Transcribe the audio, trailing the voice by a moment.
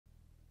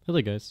Hello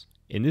guys,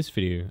 in this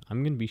video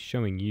I'm going to be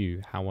showing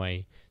you how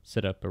I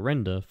set up a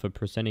render for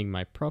presenting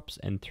my props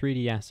and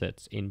 3D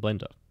assets in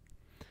Blender.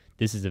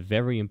 This is a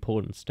very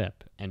important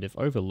step and if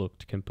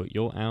overlooked can put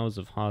your hours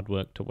of hard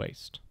work to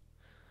waste.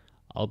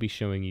 I'll be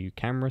showing you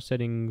camera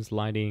settings,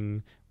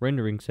 lighting,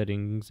 rendering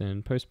settings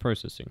and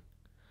post-processing.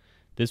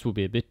 This will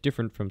be a bit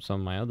different from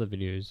some of my other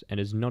videos and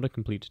is not a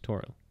complete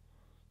tutorial.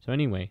 So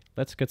anyway,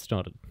 let's get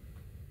started.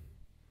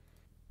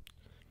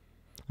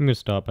 I'm going to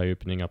start by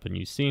opening up a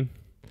new scene.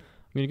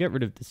 I'm going to get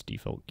rid of this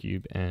default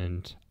cube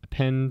and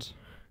append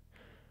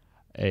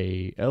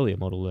a earlier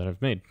model that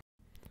I've made.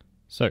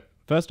 So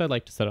first I'd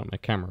like to set up my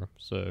camera.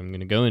 So I'm going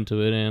to go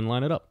into it and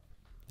line it up.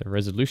 The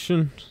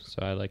resolution, so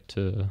I like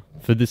to,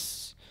 for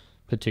this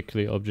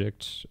particular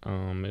object,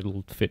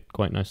 it'll fit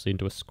quite nicely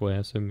into a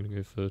square. So I'm going to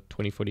go for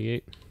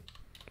 2048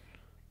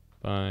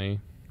 by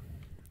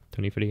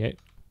 2048.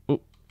 Oh,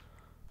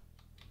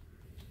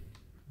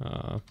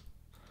 there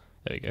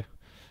we go.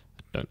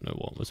 I don't know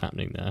what was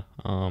happening there.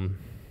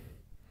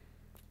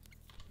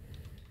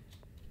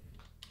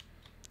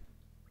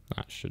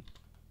 That should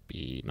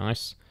be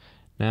nice.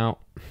 Now,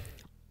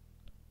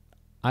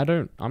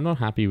 I'm not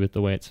happy with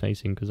the way it's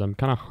facing because I'm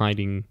kind of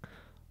hiding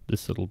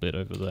this little bit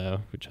over there,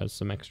 which has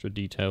some extra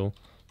detail.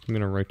 I'm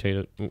going to rotate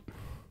it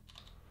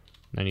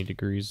 90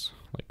 degrees,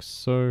 like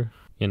so.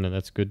 Yeah, no,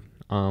 that's good.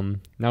 Now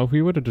if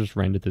we were to just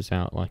render this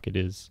out like it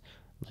is,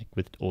 like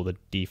with all the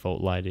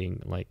default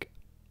lighting, like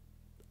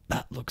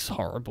that looks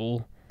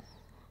horrible.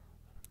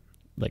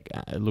 Like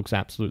it looks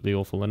absolutely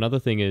awful. Another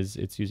thing is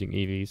it's using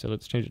Eevee, so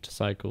let's change it to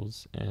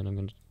cycles,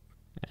 and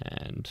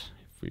and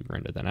if we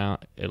render that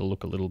out, it'll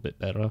look a little bit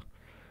better.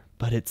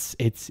 But it's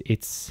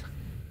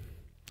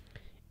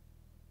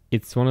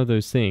one of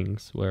those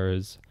things.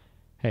 Whereas,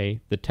 hey,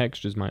 the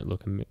textures might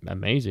look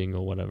amazing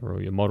or whatever,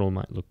 or your model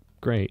might look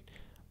great,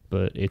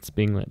 but it's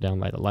being let down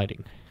by the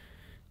lighting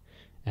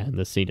and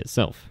the scene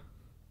itself.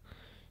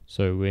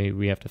 So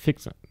we have to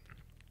fix it.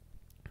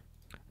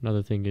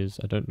 Another thing is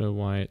I don't know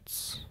why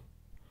it's.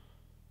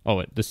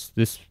 Oh, this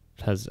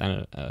has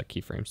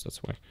keyframes,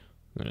 that's why.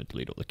 I'm going to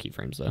delete all the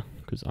keyframes there,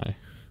 because I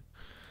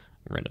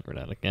render it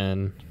out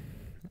again.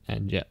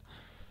 And yeah.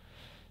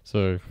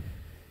 So,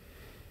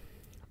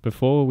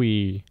 before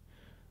we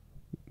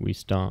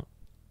start,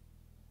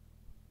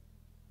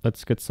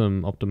 let's get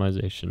some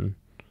optimization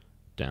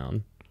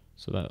down,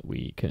 so that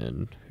we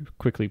can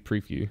quickly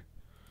preview.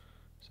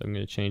 So I'm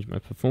going to change my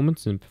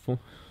performance in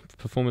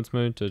performance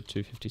mode to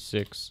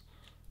 256.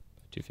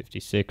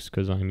 256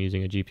 because I'm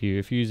using a GPU.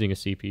 If you're using a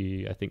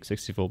CPU, I think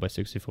 64 by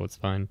 64 is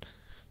fine.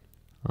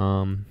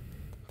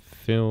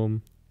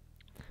 Film.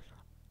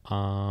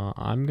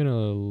 I'm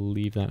gonna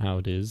leave that how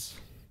it is,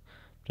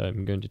 but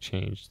I'm going to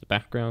change the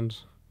background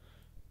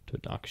to a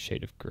dark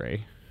shade of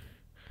grey.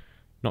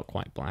 Not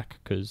quite black,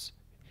 because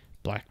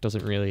black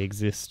doesn't really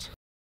exist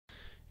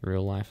in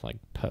real life, like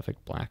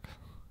perfect black.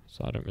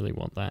 So I don't really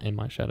want that in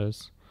my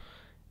shadows.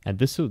 And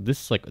this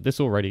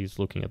already is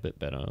looking a bit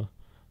better,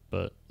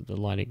 but the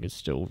lighting is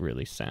still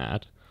really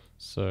sad.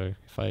 So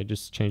if I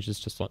just change this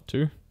to slot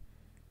 2,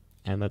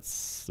 and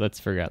let's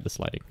figure out this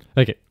lighting.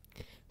 Okay,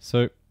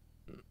 so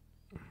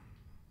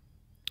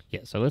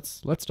yeah, so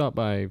let's start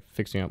by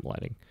fixing up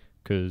lighting,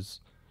 because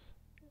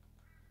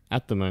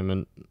at the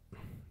moment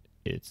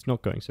it's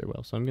not going so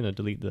well. So I'm gonna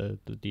delete the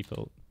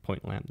default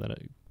point lamp that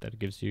it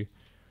gives you,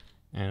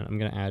 and I'm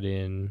gonna add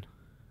in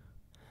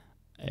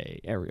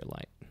a area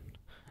light.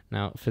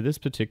 Now, for this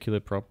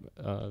particular prop,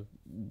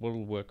 what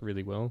will work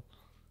really well,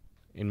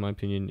 in my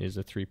opinion, is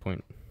a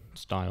 3-point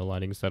style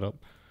lighting setup,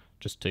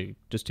 just to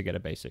get a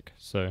basic.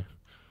 So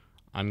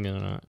I'm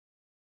gonna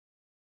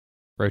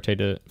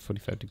rotate it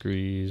 45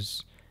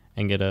 degrees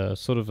and get a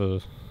sort of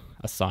a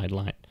side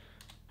light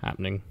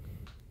happening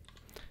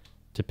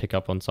to pick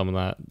up on some of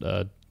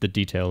that the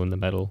detail in the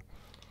metal.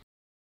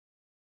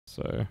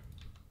 So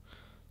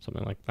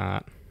something like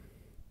that.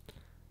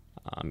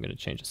 I'm gonna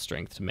change the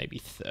strength to maybe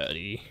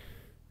 30.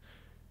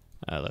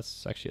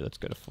 Let's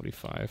go to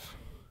 45.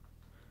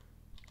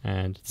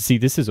 And see,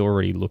 this is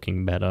already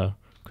looking better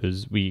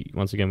because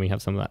once again we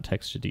have some of that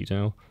texture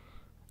detail,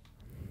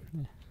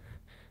 and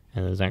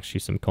there's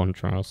actually some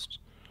contrast.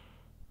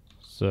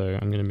 So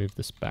I'm gonna move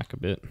this back a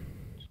bit.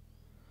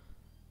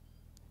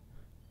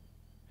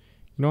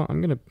 You know what?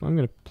 I'm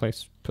gonna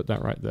put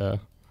that right there,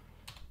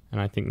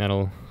 and I think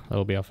that'll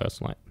be our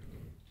first light.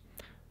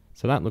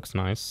 So that looks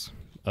nice.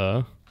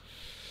 I'm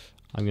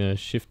gonna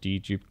Shift D,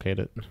 duplicate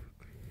it.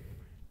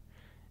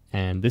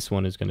 And this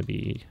one is going to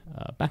be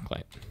a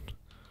backlight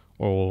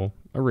or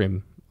a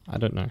rim. I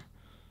don't know.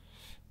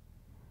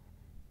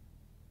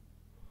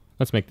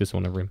 Let's make this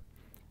one a rim.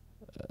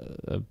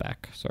 A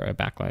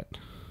backlight.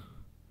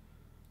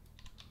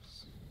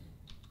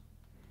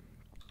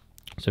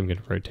 So I'm going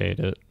to rotate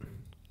it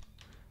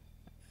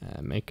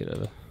and make it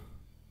a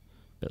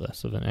bit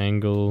less of an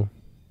angle.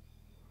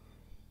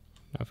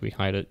 Now if we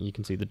hide it, you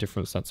can see the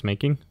difference that's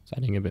making. It's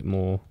adding a bit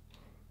more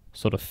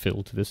sort of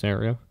fill to this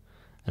area.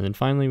 And then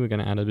finally we're going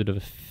to add a bit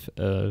of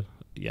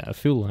a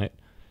fill light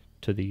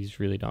to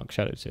these really dark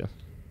shadows here.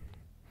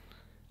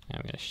 And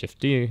I'm going to Shift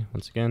D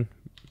once again,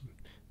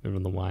 move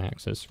on the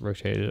Y-axis,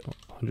 rotate it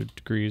 100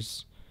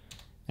 degrees.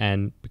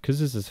 And because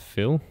this is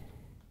fill,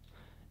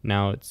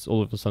 now it's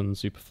all of a sudden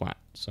super flat.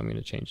 So I'm going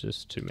to change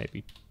this to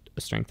maybe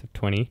a strength of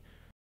 20.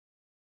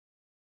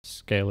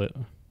 Scale it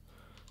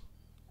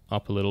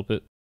up a little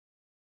bit.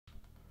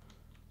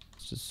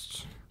 Let's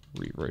just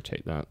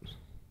re-rotate that.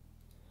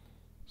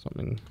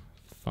 Something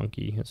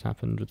funky has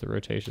happened with the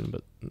rotation,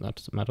 but that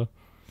doesn't matter.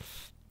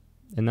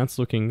 And that's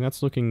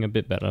looking a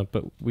bit better,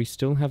 but we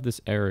still have this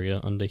area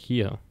under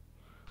here,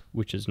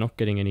 which is not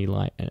getting any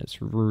light, and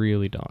it's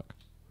really dark.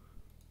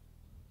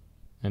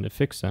 And to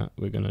fix that,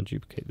 we're going to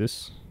duplicate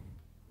this,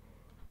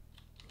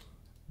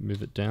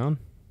 move it down,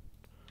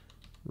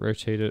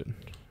 rotate it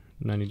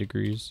 90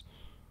 degrees,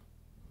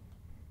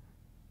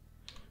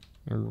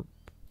 and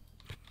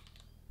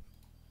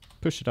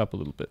push it up a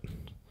little bit.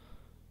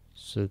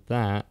 So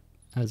that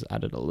has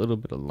added a little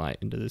bit of light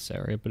into this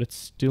area, but it's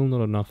still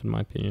not enough in my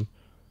opinion.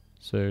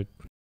 So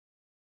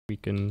we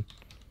can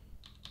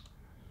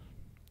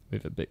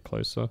move a bit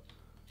closer.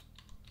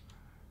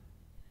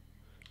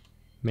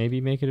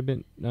 Maybe make it a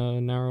bit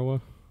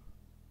narrower.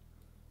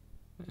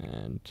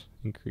 And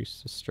increase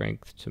the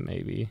strength to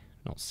maybe,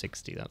 not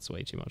 60, that's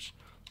way too much,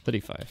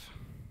 35.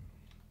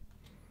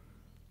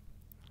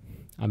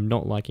 I'm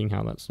not liking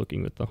how that's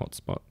looking with the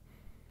hotspot.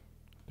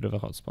 Bit of a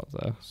hotspot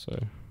there, so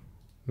I'm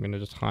going to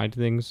just hide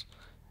things.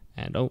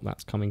 And oh,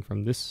 that's coming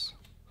from this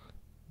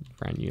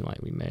brand new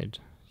light we made.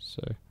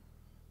 So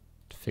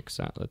to fix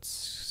that,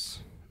 let's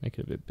make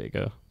it a bit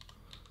bigger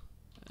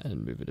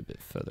and move it a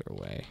bit further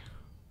away.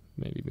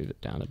 Maybe move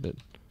it down a bit.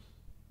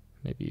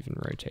 Maybe even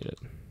rotate it.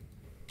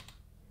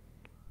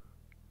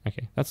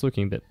 Okay, that's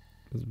looking a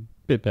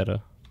bit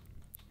better.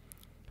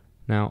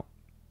 Now,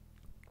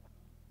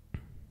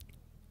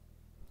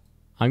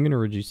 I'm going to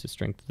reduce the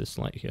strength of this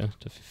light here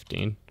to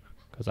 15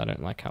 because I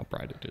don't like how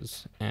bright it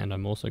is. And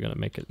I'm also going to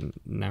make it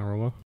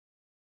narrower.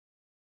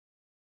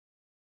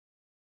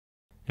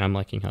 And I'm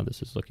liking how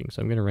this is looking,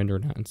 so I'm going to render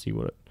it out and see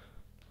what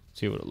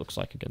it looks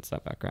like against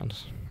that background.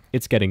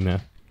 It's getting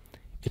there.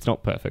 It's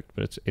not perfect,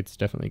 but it's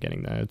definitely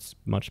getting there. It's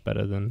much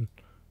better than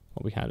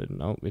what we had.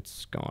 Oh,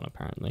 it's gone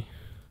apparently.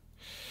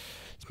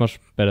 It's much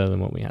better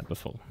than what we had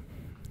before.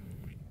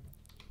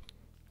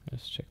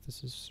 Let's check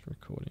this is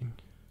recording.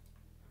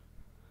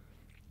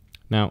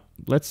 Now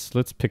let's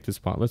pick this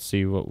part. Let's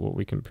see what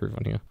we can improve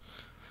on here.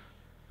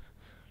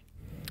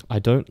 I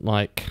don't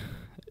like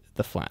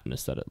the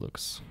flatness that it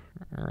looks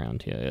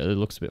around here. It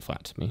looks a bit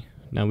flat to me.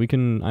 Now we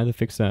can either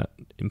fix that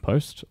in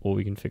post or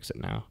we can fix it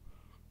now.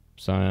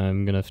 So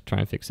I'm gonna try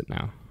and fix it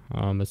now.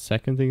 The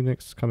second thing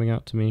that's coming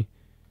out to me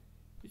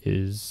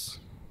is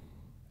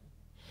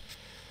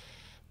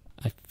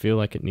I feel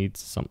like it needs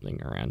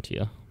something around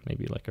here,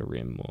 maybe like a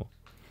rim or.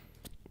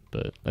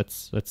 But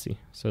let's see.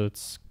 So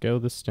let's scale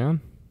this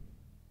down.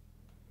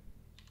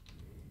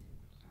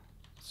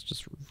 Let's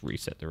just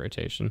reset the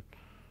rotation.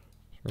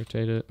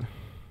 Rotate it. I'm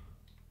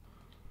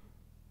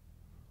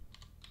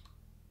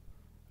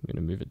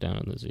gonna move it down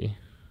on the Z.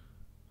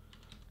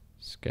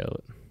 Scale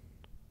it.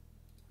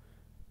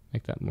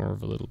 Make that more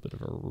of a little bit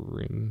of a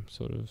rim,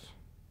 sort of.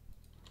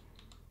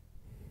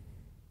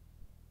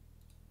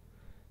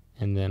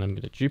 And then I'm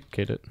going to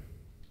duplicate it.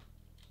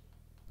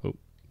 Oh,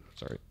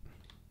 sorry.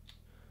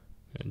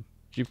 I'm going to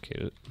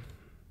duplicate it.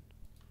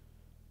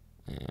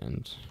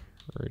 And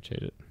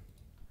rotate it.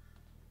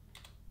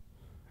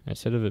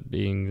 Instead of it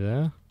being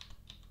there,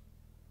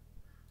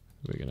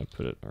 we're going to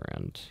put it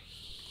around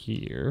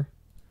here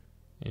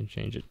and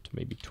change it to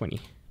maybe 20.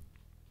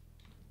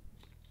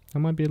 That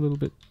might be a little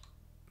bit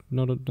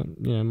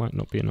might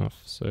not be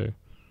enough, so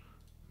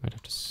might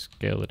have to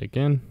scale it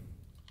again,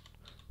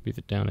 move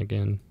it down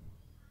again,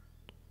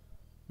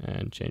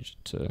 and change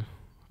it to,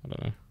 I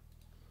don't know,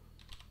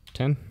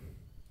 10.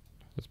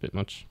 That's a bit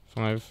much.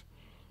 5.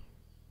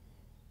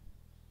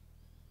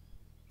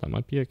 That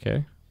might be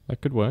okay.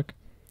 That could work.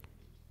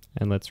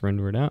 And let's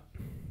render it out.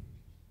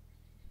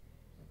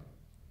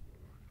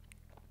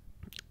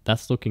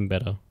 That's looking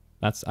better.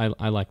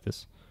 I like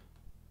this.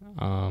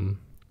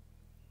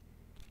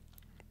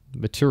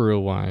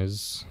 Material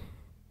wise,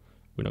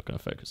 we're not going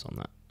to focus on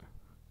that.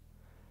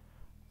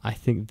 I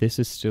think this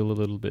is still a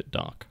little bit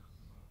dark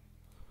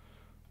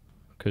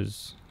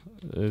because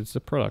it's a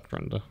product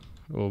render,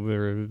 or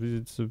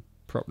it's a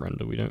prop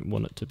render. We don't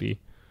want it to be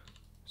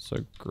so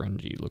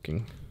grungy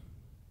looking.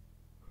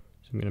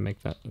 So I'm going to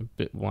make that a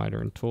bit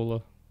wider and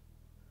taller.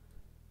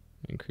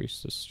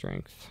 Increase the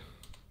strength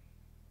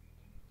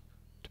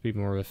to be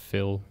more of a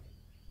fill.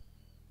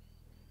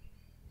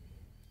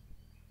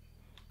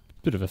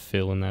 Bit of a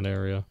fill in that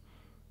area.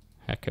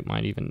 Heck, it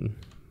might even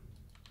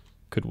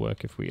could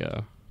work if we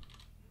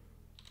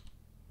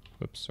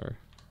whoops, sorry.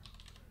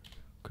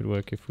 Could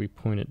work if we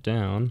point it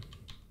down.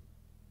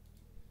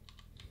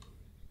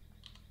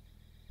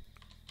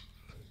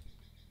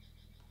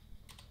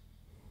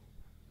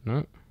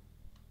 No.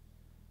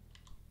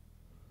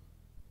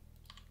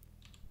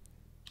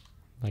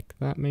 Like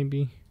that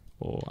maybe,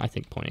 or I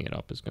think pointing it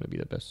up is going to be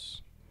the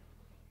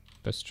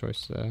best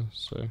choice there.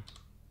 So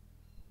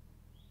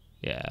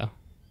Yeah,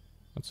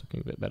 that's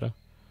looking a bit better.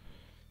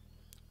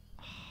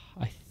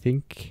 I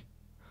think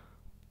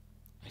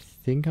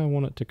I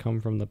want it to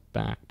come from the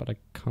back, but I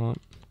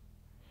can't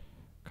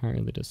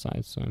really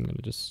decide, so I'm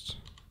gonna just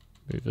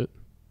move it,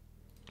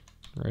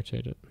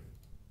 rotate it.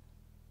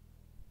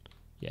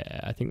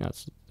 Yeah, I think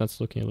that's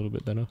looking a little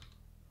bit better.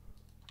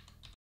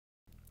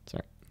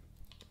 Sorry.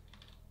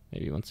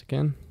 Maybe once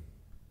again.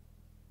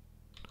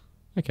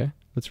 Okay,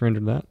 let's render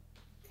that.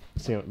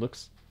 See how it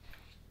looks.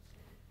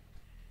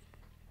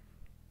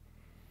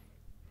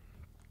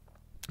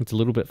 It's a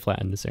little bit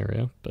flat in this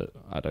area, but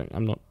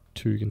I'm not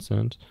too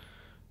concerned.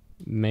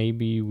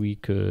 Maybe we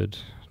could,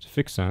 to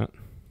fix that,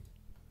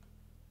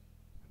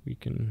 we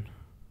can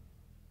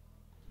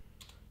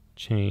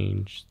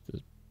change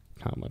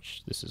how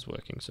much this is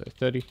working. So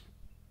 30.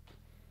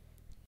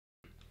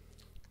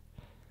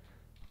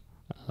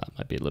 That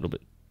might be a little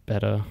bit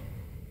better.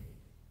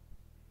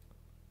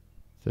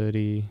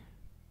 30.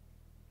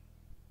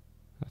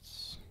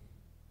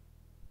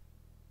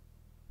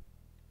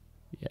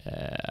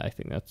 Yeah, I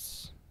think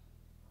that's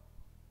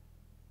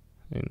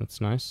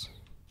nice.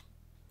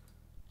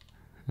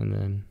 And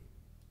then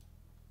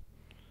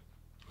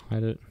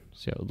hide it,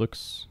 see how it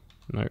looks.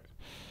 No,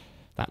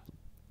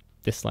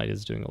 this light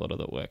is doing a lot of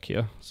the work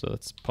here, so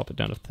let's pop it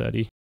down to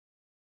 30.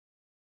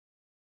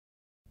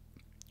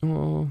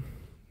 Oh,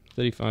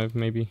 35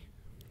 maybe.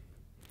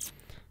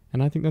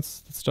 And I think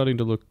that's starting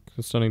to look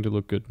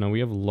good. Now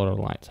we have a lot of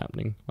lights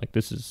happening. Like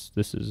this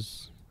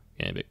is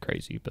yeah, a bit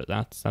crazy, but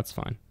that's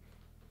fine.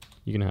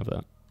 You can have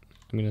that.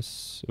 I'm gonna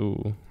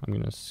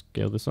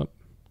scale this up.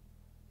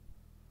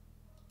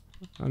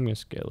 I'm gonna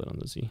scale it on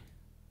the Z.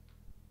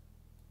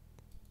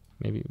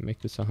 Maybe make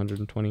this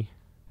 120.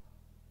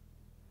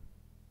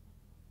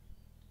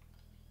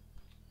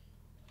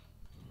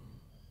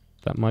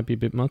 That might be a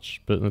bit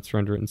much, but let's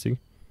render it and see.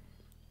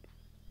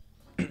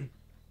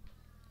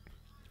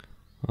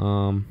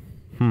 I'm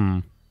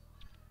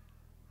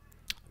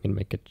gonna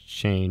make a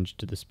change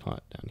to this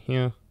part down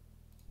here.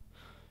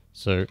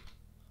 So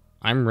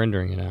I'm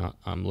rendering it out.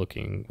 I'm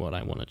looking what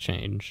I want to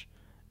change.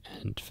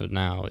 And for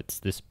now, it's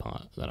this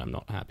part that I'm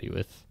not happy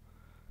with.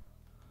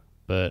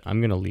 But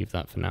I'm going to leave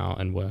that for now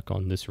and work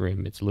on this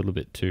rim. It's a little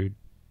bit too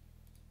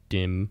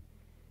dim.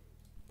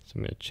 So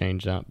I'm going to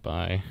change that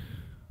by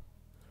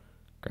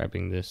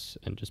grabbing this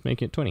and just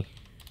making it 20.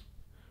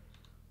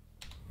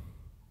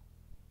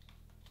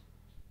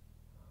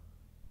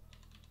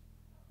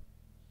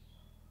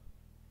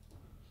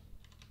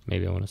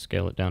 Maybe I want to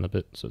scale it down a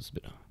bit so it's a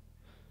bit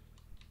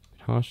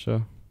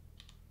harsher.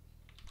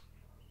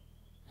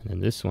 And then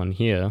this one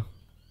here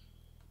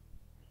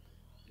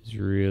is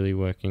really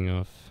working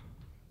off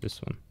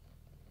this one.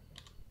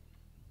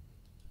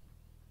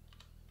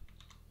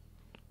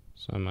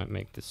 So I might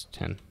make this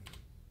 10.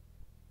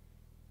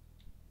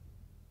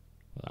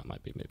 Well, that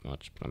might be a bit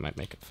much, but I might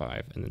make it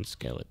 5 and then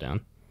scale it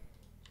down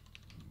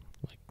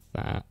like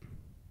that.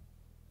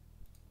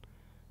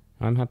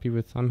 I'm happy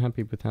with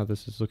how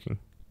this is looking.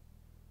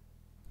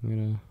 I'm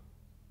gonna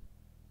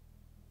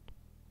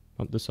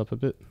bump this up a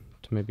bit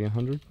to maybe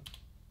 100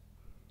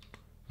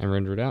 and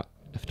render it out,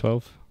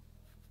 F12.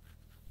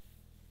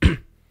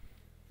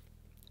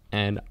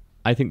 And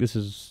I think this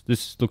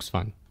looks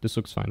fine. This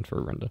looks fine for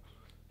a render.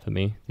 For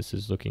me, this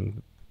is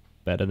looking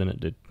better than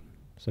it did.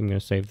 So I'm gonna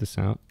save this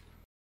out.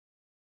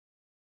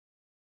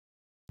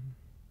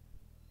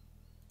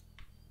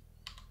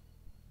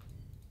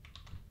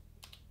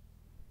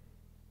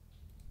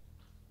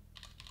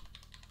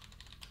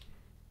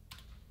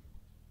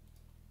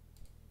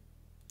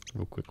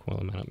 Real quick while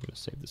I'm out, I'm going to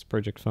save this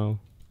project file.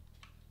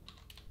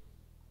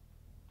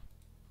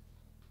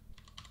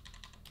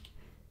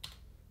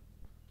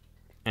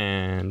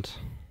 And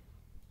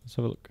let's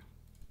have a look.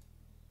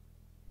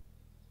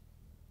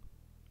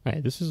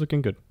 Alright, this is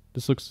looking good.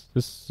 This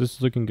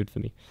is looking good for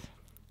me.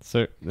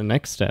 So the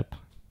next step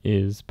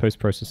is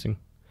post-processing.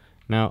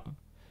 Now,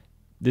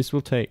 this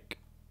will take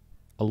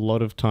a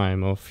lot of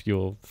time off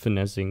your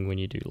finessing when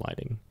you do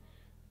lighting.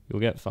 You'll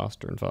get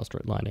faster and faster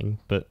at lighting,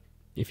 but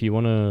if you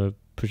want to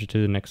push it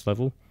to the next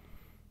level,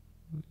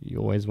 you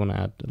always want to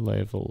add a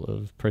level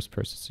of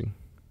post-processing.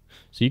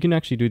 So you can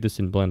actually do this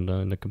in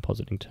Blender in the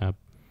compositing tab,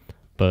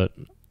 but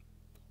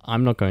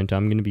I'm not going to.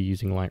 I'm going to be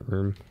using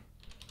Lightroom.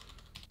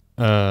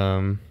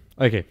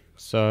 Okay,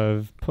 so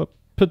I've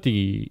put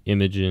the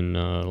image in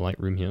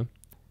Lightroom here,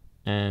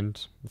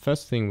 and the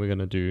first thing we're going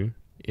to do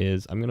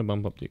is I'm going to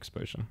bump up the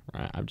exposure.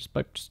 Right, I've just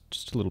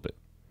a little bit.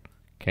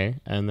 Okay,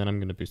 and then I'm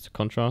going to boost the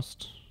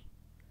contrast.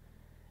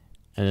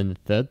 And then the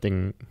third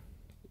thing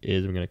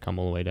is I'm going to come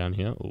all the way down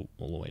here, all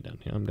the way down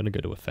here. I'm going to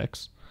go to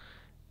Effects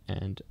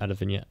and add a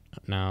vignette.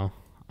 Now,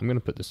 I'm going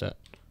to put this at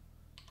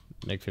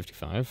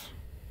 -55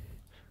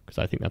 because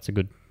I think that's a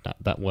good,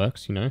 that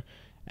works, you know.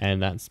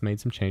 And that's made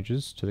some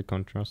changes to the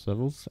contrast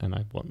levels, and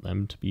I want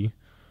them to be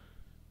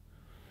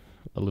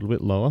a little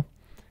bit lower.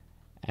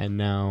 And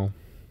now,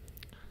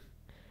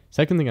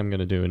 second thing I'm going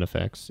to do in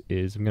Effects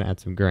is I'm going to add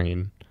some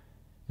grain.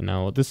 And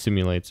now what this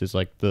simulates is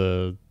like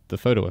the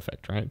photo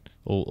effect, right?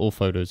 All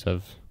photos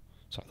have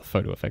sorry, the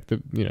photo effect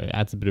that, you know,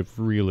 adds a bit of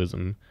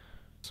realism.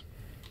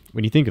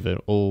 When you think of it,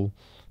 all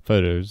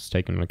photos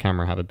taken on a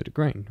camera have a bit of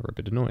grain or a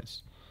bit of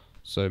noise.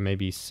 So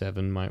maybe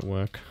 7 might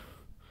work.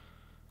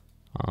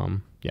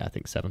 Yeah, I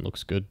think 7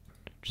 looks good.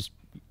 Just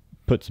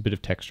puts a bit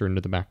of texture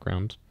into the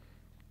background.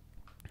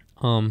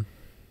 Now,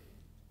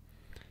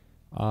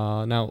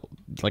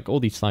 like, all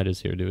these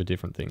sliders here do a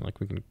different thing. Like,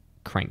 we can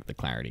crank the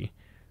clarity,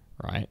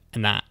 right?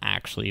 And that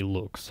actually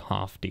looks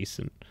half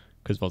decent,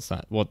 because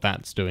what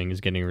that's doing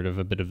is getting rid of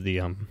a bit of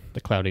the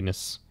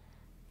cloudiness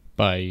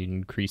by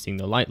increasing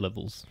the light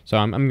levels. So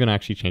I'm gonna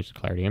actually change the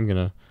clarity.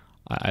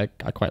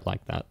 I quite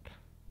like that.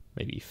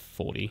 Maybe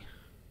 40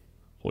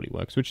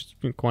 works, which is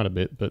quite a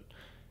bit, but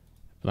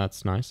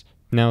that's nice.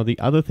 Now the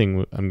other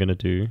thing I'm gonna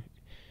do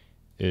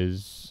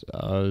is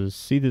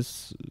see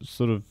this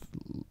sort of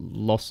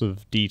loss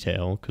of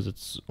detail, because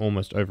it's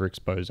almost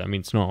overexposed. I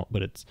mean, it's not,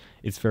 but it's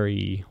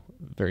very,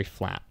 very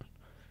flat,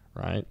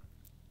 right?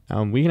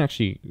 We can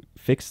actually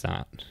fix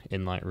that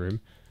in Lightroom,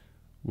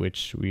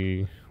 which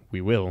we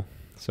will.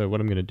 So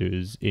what I'm going to do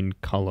is, in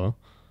color,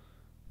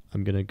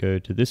 I'm going to go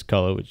to this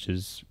color, which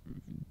is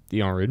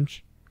the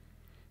orange,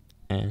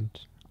 and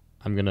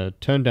I'm going to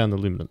turn down the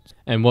luminance.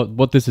 And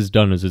what this has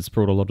done is it's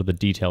brought a lot of the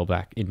detail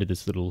back into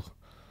this little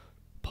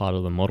part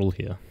of the model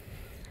here.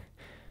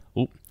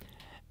 Oh,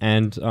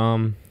 and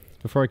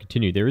before I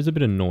continue, there is a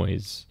bit of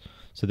noise.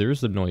 So there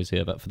is the noise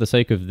here, but for the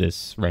sake of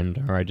this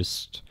render,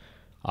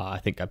 I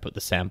think I put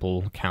the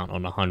sample count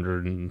on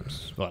 100, and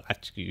well,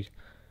 actually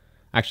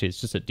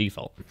it's just a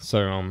default.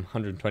 So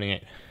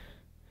 128,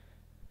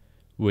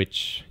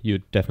 which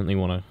you'd definitely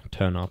want to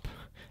turn up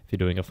if you're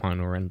doing a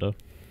final render.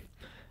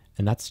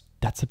 And that's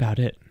about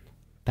it.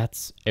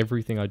 That's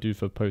everything I do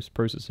for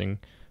post-processing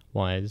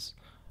wise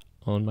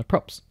on my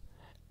props.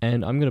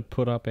 And I'm gonna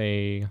put up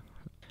a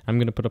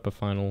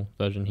final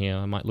version here.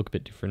 I might look a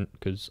bit different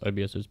because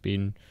OBS has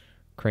been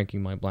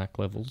cranking my black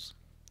levels.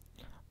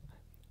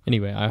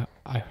 Anyway,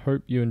 I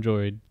hope you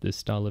enjoyed this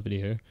style of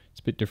video. It's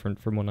a bit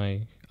different from what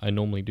I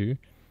normally do,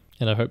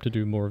 and I hope to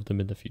do more of them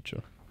in the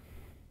future.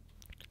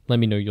 Let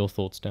me know your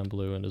thoughts down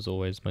below, and as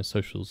always, my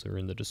socials are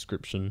in the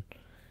description,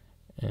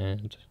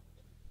 and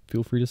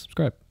feel free to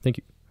subscribe. Thank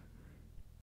you.